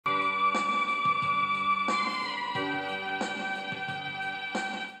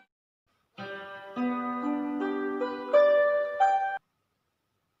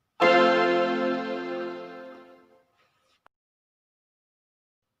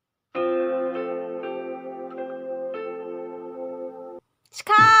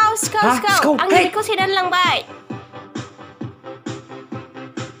सिखाव आंनि बेगखौ सेनानै लांबाय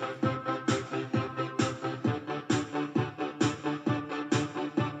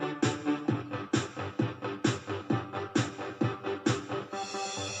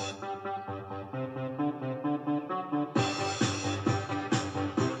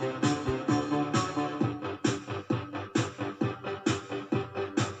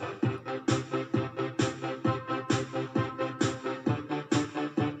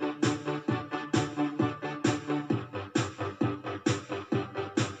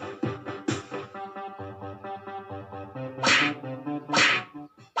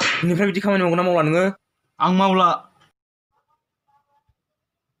बेनिफ्राय बिदि खामानि मावगोन ना मावला नोङो? आं मावला।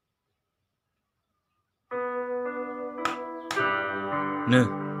 नो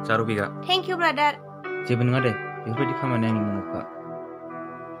जारु बिगा। Thank you brother. जेबो नङा दे बेफोरबायदि खामानि आंनि मावखा।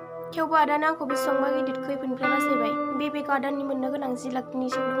 थेवबो आदाना आंखौ बेसेबांबा गिदिर खैफोदनिफ्राय बासायबाय। बे बेगआव आदानि मोननो गोनां 10 लाखनि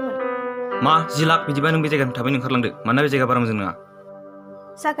चेक दंमोन। मा 10 लाख? बिदिबा नों बे जायगानिफ्राय थाबैनो ओंखारलांदो। मानोना बे जायगाया बारा मोजां नङा।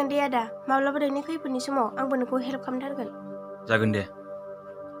 जागोन दे आदा। माब्लाबा नोंनि खैफोदनि समाव आंबो नोंखौ हेल्प खालामथारगोन। जागोन दे।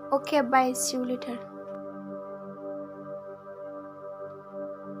 अके बाय सी यू लेटार।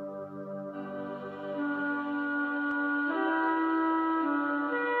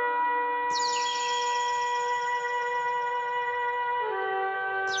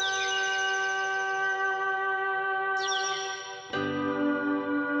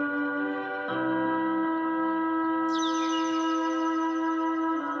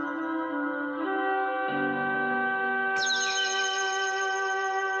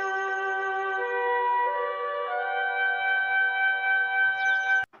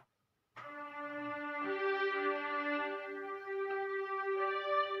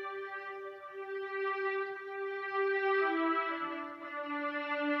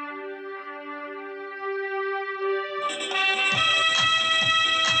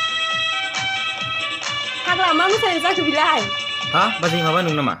 फाग्ला मा मोसानाय जाखो बिलाय? हा बाजै माबा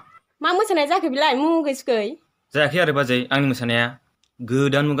नङ नामा? मा मोसानाय जाखो बिलाय? मुगैसुगै। जायाखै आरो बाजै आंनि मोसानाया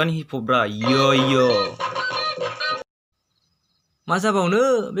गोदान मुगानि हिप हप ब्रा यो। मा जाबावनो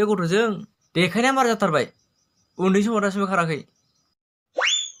बे गथ'जों देखायनाया बारा जाथारबाय। उन्दै समाव दासिमबो खाराखै।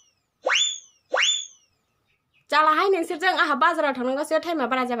 जालाहाय नोंसोरजों आंहा बाजाराव थांनांगौसो टाइमा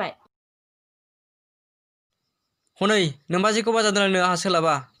बारा जाबाय। हनै नों बाजैखौ बाजार दोनलांनो आंहा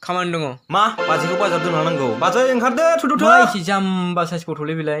सोलाबा खामानि दङ। मा बाजैखौ बाजार दोनलांनांगौ? बाजै ओंखारदो थुथुथु। मा एसे जाम्बा साइस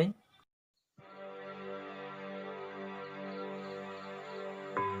गथ'लै बेलाय।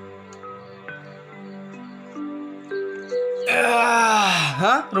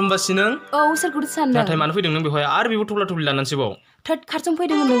 हा रम्बासि नों? औ सोरखौथो सानदों? नाथाय मानो फैदों नों बेवहाय आरो बेबो थब्ला थब्लि लानानैसोबाव? थोद खारजों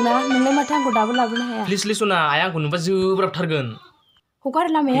फैदों होनदोंना नोंलाय माथो आंखौ दाबो लाबोनो हाया? प्लिज सना आया आंखौ नुबा जोब्राबथारगोन। हगार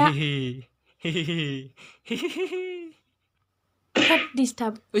लामाया। थोद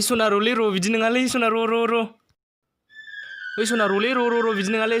डिस्टार्ब। ओइ सना रलै र' बिदि नङालै सना र'। ओइ सना रलै र'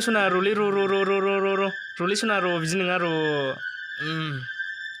 बिदि नङालै सना रलै र' रलै सना र' बिदि नङा र'।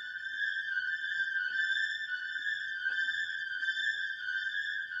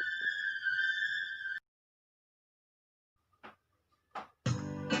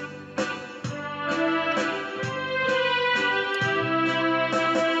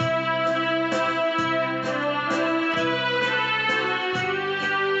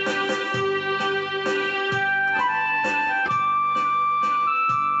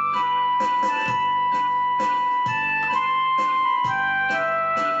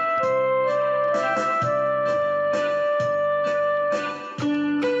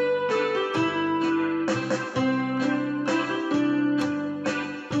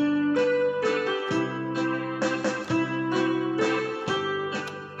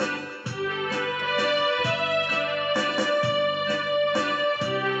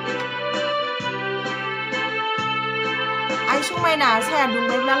 आइ समायना साया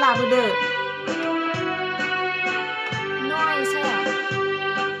दुंबायब्ला लाबोदो। नय साया।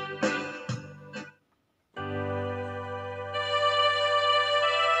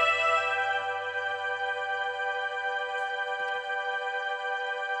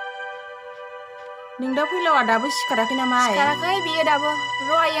 नोंदा फैलावा दाबो सिखाराखै नामा? सिखाराखै बियो दाबो।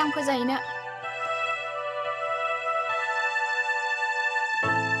 र' आइ आं फोजाहैनो।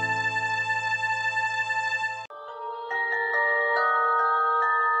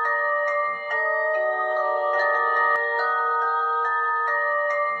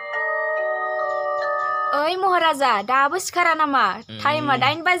 ओइ महाराजा दाबो सिखारा नामा? टाइमा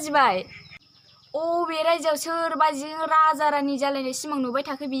 9 बाजिबाय। अबे रायजोआव सोर बायदिजों राजा रानि जालायनाय सिमां नुबाय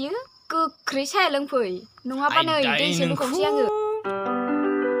थाखो बियो? गोख्रै साया लोंफै नङाबा नै दैसो लुखौसै आङो।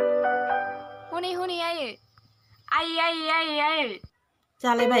 हनै आयै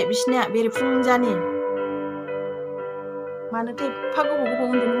जालायबाय बिसिनिया बेरेफुंजानि मानोथो एफा गोबाव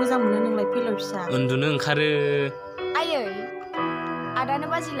उन्दुनो मोजां मोनो नोंलाय फैलाव फिसा उन्दुनो ओंखारो आयै आदानो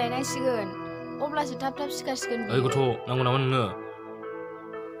बाजिलायनांसिगोन अब्लासो थाब थाब सिखारसिगोन ओइ गथ' नांगौ नामा नोंनो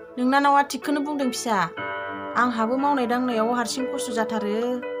नोंनानावा थिगखौनो बुंदों फिसा आंहाबो मावनाय दांनायाव हारसिं खस्थ' जाथारो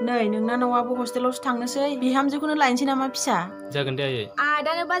नै नोंनानावाबो हस्टेलावसो थांनोसै बिहामजोखौनो लायनोसै नामा फिसा जागोन दे आयै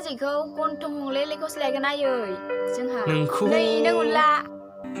आदानो बाजैखौ गन्थं हंलेलेखौसो लायगोन आयै जोंहा नोंखौ नै नों अनला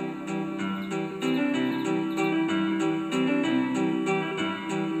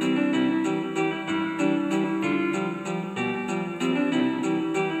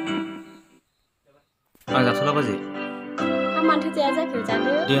आं जाथ'ला बाजै मानोथो जाया जाखो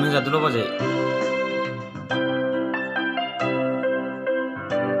जादो दे नों जादोल' बाजै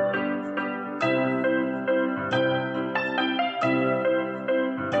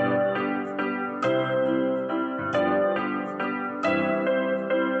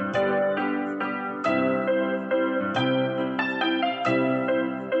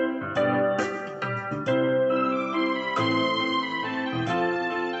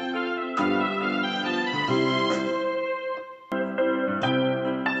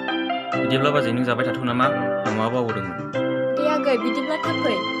बिदिब्ला बाजै नों जाबाय थाथ' नामा आं माबा बावदोंमोन दे आगै बिदिब्ला थाब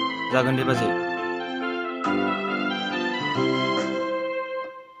फै जागोन दे बाजै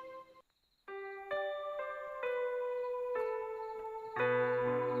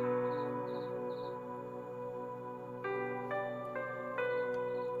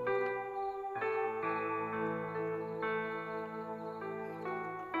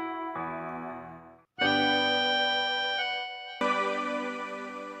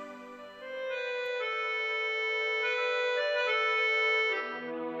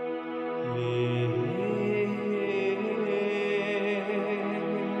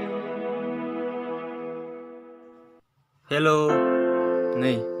हेल'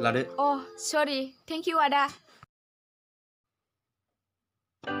 नै लादो सरि थेंक इउ आदा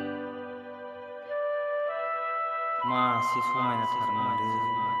मासे समायनाथार मारो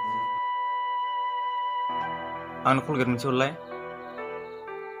आंनो कलगेट मोनसे हरलाय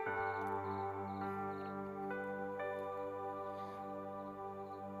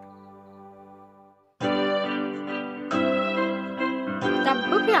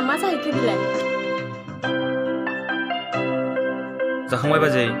दाबो फैया मा जाहैखो बिलाय जाखांबाय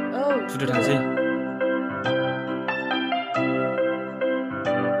बाजै औ सुदो थांसै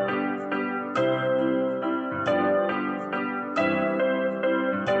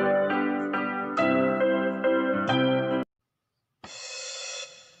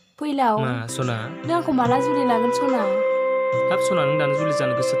फैलाव मा सना नों आंखौ माला जुलि लागोन सना हाब सना नों दानो जुलि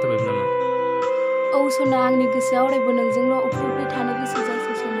जानो गोसो जाथारबायमोन नामा औ सना आंनि गोसोआ अरायबो नोंजोंल' उफ्रुफ्रै थानो गोसो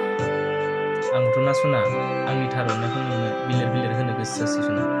जासै सना आंथ' ना सना आंनि थार अननायखौ नोंनो बिलिर बिलिर होनो गोसो जासै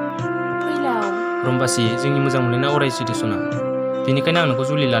सना फैलाव रम्बासि जोंनि मोजां मोनलायना अरायसैथो सना बेनिखायनो आं नोंखौ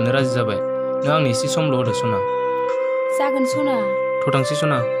जुलि लानो राजि जाबाय नों आंनो एसे समल' होदो सना जागोन सना थ'थांसै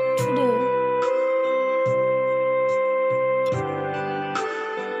सना थुदो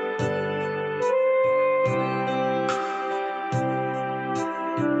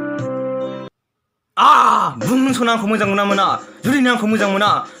बुं नों सना आंखौ मोजां मोना मोना जुदि नों आंखौ मोजां मोना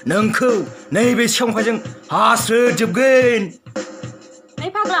नोंखौ नैबे सिखावखाजों हास्रोजोबगोन नै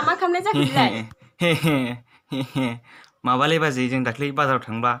फाग्ला मा खालामनाय जाखो बिलाय माबालै बाजै जों दाख्लै बाजाराव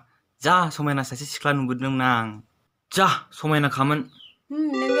थांबा जा समायना सासे सिख्ला नुबोदोंमोन आं जा समायनाखामोन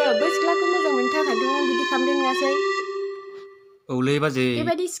नोङो बै सिख्लाखौ मोजां मोननो थाखायथ' नों बिदि खालामदों नङासै औलै बाजै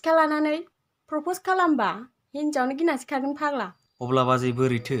बेबायदि सिख्ला लानानै प्रप'ज खालामबा हिनजावनो गिनासो खागोन फाग्ला अब्ला बाजै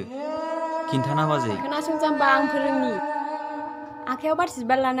बोरैथो खिन्थाना बाजै खोनासं जाम्बा आं फोरोंनि आखायाव बारसे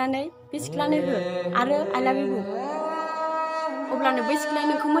बिबार लानानै बे सिख्लानो हो आरो आइ लाभ इउ बुं अब्लानो बै सिख्लाया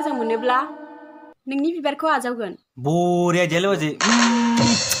नोंखौ मोजां मोनोब्ला नोंनि बिबारखौ आजावगोन बरिया आइदियालै बाजै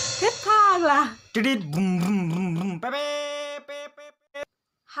हे फाग्ला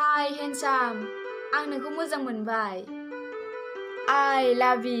हाय हेन्डसाम आं नोंखौ मोजां मोनबाय आइ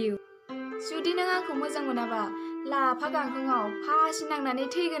लाभ इउ जुदि नों आंखौ मोजां मोनाबा लाफा गांखंआव फासि नांनानै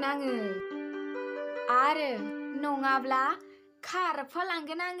थैगोन आङो आरो नङाब्ला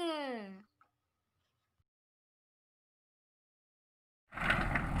खारफालांगोन आङो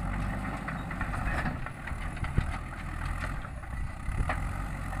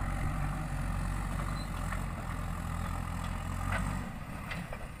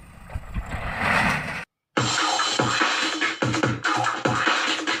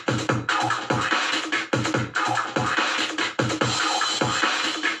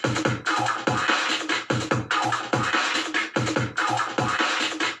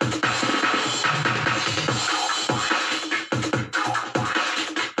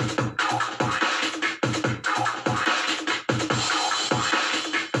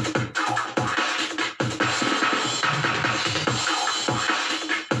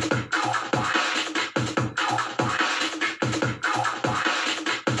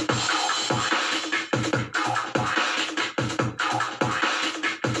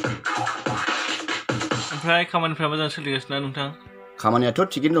ओमफ्राय खामानिफ्रा मोजां सोलिगासिनो ना नोंथां?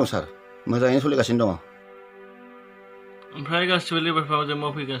 खामानियाथ' थिगैनो दं सार मोजाङैनो सोलिगासिनो दङ ओमफ्राय गासिबो लेबारफ्रा मोजां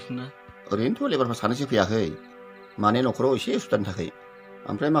मावफैगासिनो? ओरैनोथ' लेबारफ्रा सानैसो फैयाखै माने न'खराव एसे उसुबिदानि थाखाय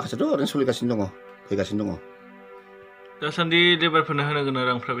ओमफ्राय माखासेथ' ओरैनो सोलिगासिनो दङ फैगासिनो दङ दासान्दि लेबारफोरनो होनो गोनां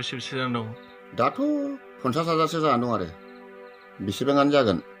रांफ्रा बेसे जानानै दं? दाथ' 50,000सो जानानै दं आरो बेसेबाङानो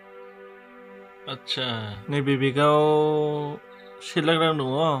जागोन आदसा नैबे बेगाव 1 लाख रां दङ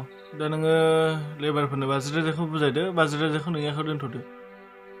दा नोङो लेबारफोरनो 50,000खौ बुजायदो 50,000खौ नोंनि आखायाव दोनथ'दो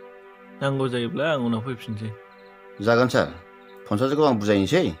नांगौ जायोब्ला आं उनाव फैफिनसै जागोन सार 50,000खौ आं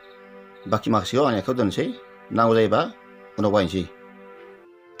बुजायनोसै बाखि माखासेखौ आंनि आखायाव दोनसै नांगौ जायोबा उनाव बायनोसै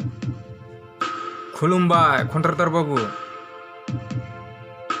खुलुमबाय कन्ट्राक्टर बाबु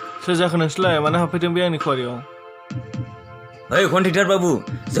सोर जाखो नोंसोरलाय मानो हाबफैदों बे आंनि खवारियाव? ओइ कन्ट्रेक्टर बाबु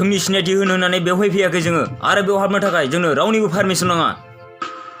जोंनि सिनायथि होनो होननानै बेवहाय फैयाखै जोङो आरो बेयाव हाबनो थाखाय जोंनो रावनिबो पारमिसन नाङा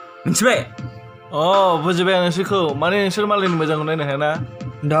मिथिबाय? बुजिबाय आं नोंसोरखौ माने नोंसोर मालायनि मोजांखौ नायनो हायाना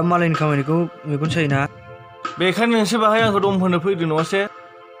दा मालायनि खामानिखौ मेगन सायोना बेखायनो नोंसोर बाहाय आंखौ दम होनो फैदों नङासे?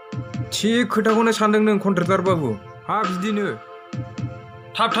 थिग खोथाखौनो सानदों नों कन्ट्रेक्टर बाबु हा बिदिनो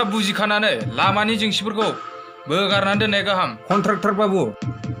थाब बुजिखानानै लामानि जेंसिफोरखौ बोगारनानै दोननाय गाहाम कन्ट्रेक्टर बाबु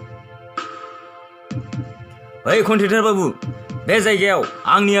ओइ कन्ट्रेक्टर बाबु बे जायगायाव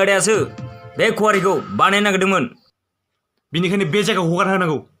आंनि आदायासो बे कुवारिखौ बानायनो नागिरदोंमोन बेनिखायनो बे जायगाखौ हगार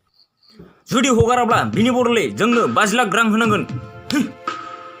होनांगौ जुदि हगाराब्ला बिनि बदलै जोंनो 5 लाख रां होनांगोन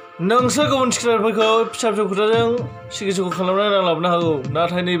नोंसोर गुबुन थिखिदारफोरखौ फिसा फिसौ खोथाजों सिगि खालामनानै रां लाबोनो हागौ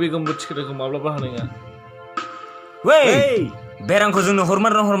नाथाय नैबे गोमबोर थिखिदारखौ माब्लाबा हानाय नङा बे रांखौ जोंनो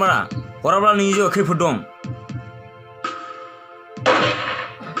हरमारा हराब्ला नोंनि जिउआव खैफोद दं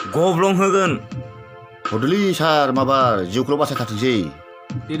गब्लं होगोन हरदोलै सार माबा जिउखौल' बासायथारथोंसै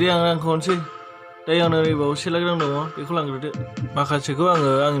दे आं रांखौ हरनोसै दायो आंनो नैबाव 1 लाख रां दङ बेखौ लांग्रोदो माखासेखौ आङो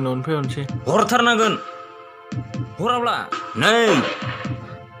आंनि न'निफ्राय हरनोसै हरथारनांगोन हराब्ला नै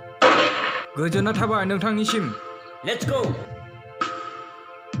गोजोननाय थाबाय नोंथांनिसिम लेट्स गो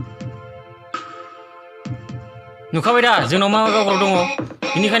नुखाबाय दा जोंनाव मा गावग्राव दङ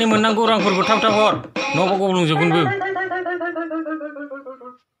बेनिखायनो मोननांगौ रांफोरखौ थाब हर नङाबा गब्लंजोबगोनबो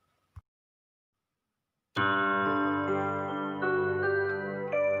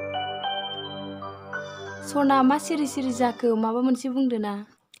सना मा सिरि सिरि जाखो माबा मोनसे बुंदो ना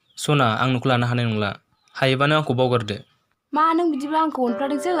सना आं नोंखौ लानो हानाय नंला हायोबानो आंखौ बावगारदो मा नों बिदिब्ला आंखौ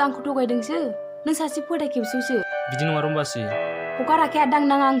अनफ्लादोंसो आंखौ थगायदोंसो नों सासे फोथाय खेबसौसो बिदि नङा रम्बासि हगाराखै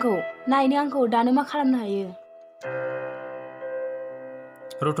दांनाङा आंखौ नायनो आंखौ दानो मा खालामनो हायो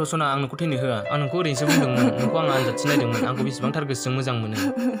रथ' सना आं नोंखौ थैनो होआ आं नोंखौ ओरैनोसो बुंदोंमोन नोंखौ आं आनजादसो नायदोंमोन आंखौ बेसेबांथार गोसोजों मोजां मोनो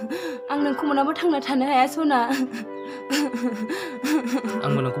आं नोंखौ मोनाबो थांना थानो हाया सना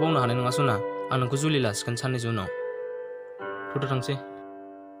आंबो नोंखौ बावनो हानाय नङा सना आं नोंखौ जुलि लासिगोन साननैसो उनाव थथ' थांसै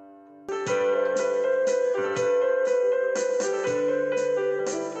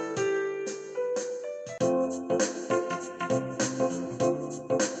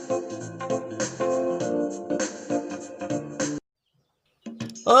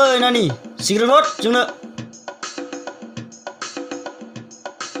ओइ नानि सिगारेट हर जोंनो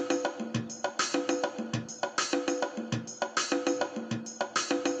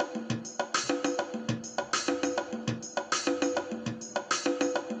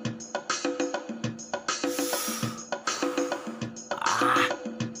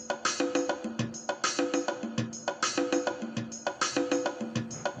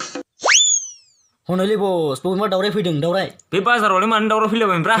हनैलै बस बबेबा दावराय फैदों दावराय बे बाजारावलाय मानो दावराव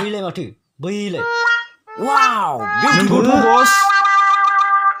फैलाबायब्रा बैलाय माथो बैलाय वाव नंगौथ' बस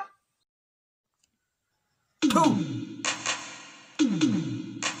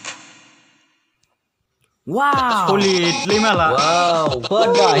वाव सलिडलै माला वाव व्हाट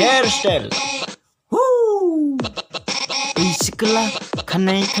द हेयर स्टाइल बै सिख्ला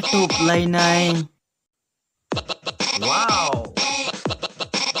खानाय खाथबलायनाय वाव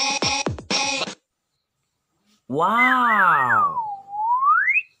वाव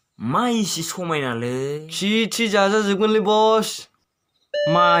मा इसे समायनालै खि जाजाजोबगोनलै बस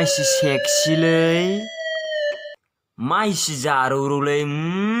मा इसे सेक्सिलै मा इसे जारौरौलै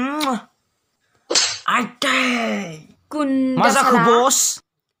मा जाखो बस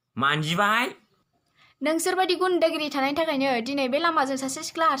मानजिबाय नोंसोर बायदि गुन्दागिरि थानायनि थाखायनो दिनै बे लामाजों सासे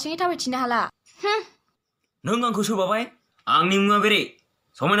सिख्ला हारसिङै थाबायथिनो हाला नों आंखौ सोबाबाय आंनि मुङा बेरे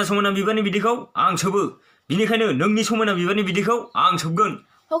समायना समायना बिबारनि बिदैखौ आं सोबो बिनिखायनो नोंनि समायना बिबारनि बिदैखौ आं सोबगोन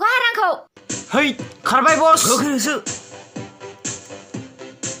हगार आंखौ है खारबाय बस गोख्रै होसो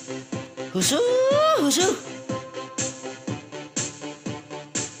होसो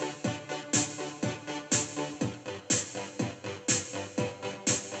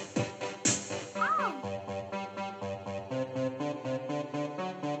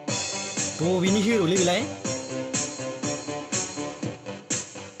बबेनि हिर'लै बेलाय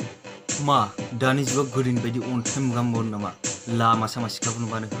मा दानि जुगाव गोदोनि बायदि अन्थाइ मुगा महर नामा लामा सामा सिख्लाफोर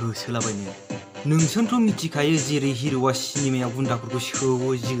नुबानो होसोलाबायनो नोंसोरथ' मिथिखायो जेरै हिर'आ सिनेमायाव गुन्दाफोरखौ सौवो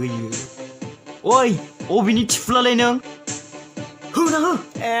जिगैयो ओइ अबेनि थिफुलालै नों होना हो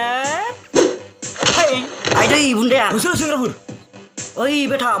आइदै बुन्दाया होसोला सेंग्राफोर ओइ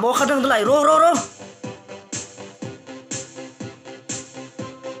बेथा बाव खारदों होनदोंलाय र'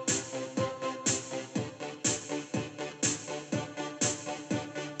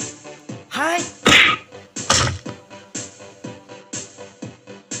 हाय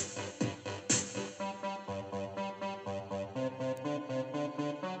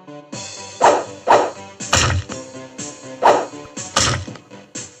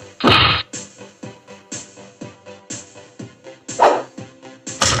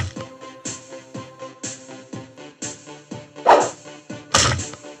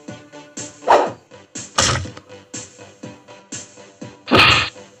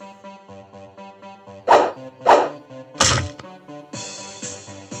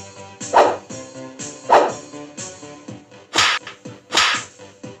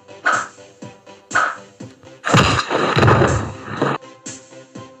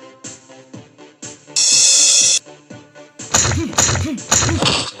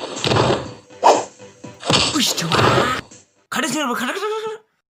खारदो सेंग्राफोर खारदो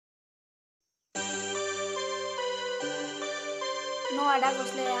न' आदा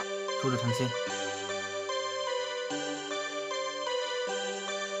गस्लाया थौदो थांसै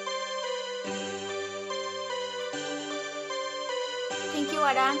थेंक इउ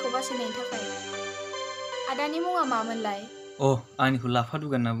आदा आंखौ बासायनायनि थाखाय आदानि मुङा मामोनलाय आंनिखौ लाफा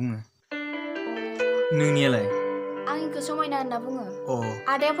दुगा होनना बुङो नोंनियालाय आंनिखौ समायना होनना बुङो अ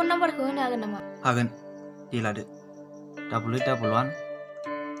आदाया फन नाम्बारखौ होनो हागोन नामा हागोन दे लादो 8811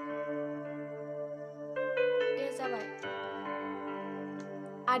 दे जाबाय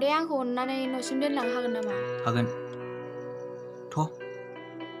आदाया आंखौ अननानै न'सिम दोनलांनो हागोन नामा हागोन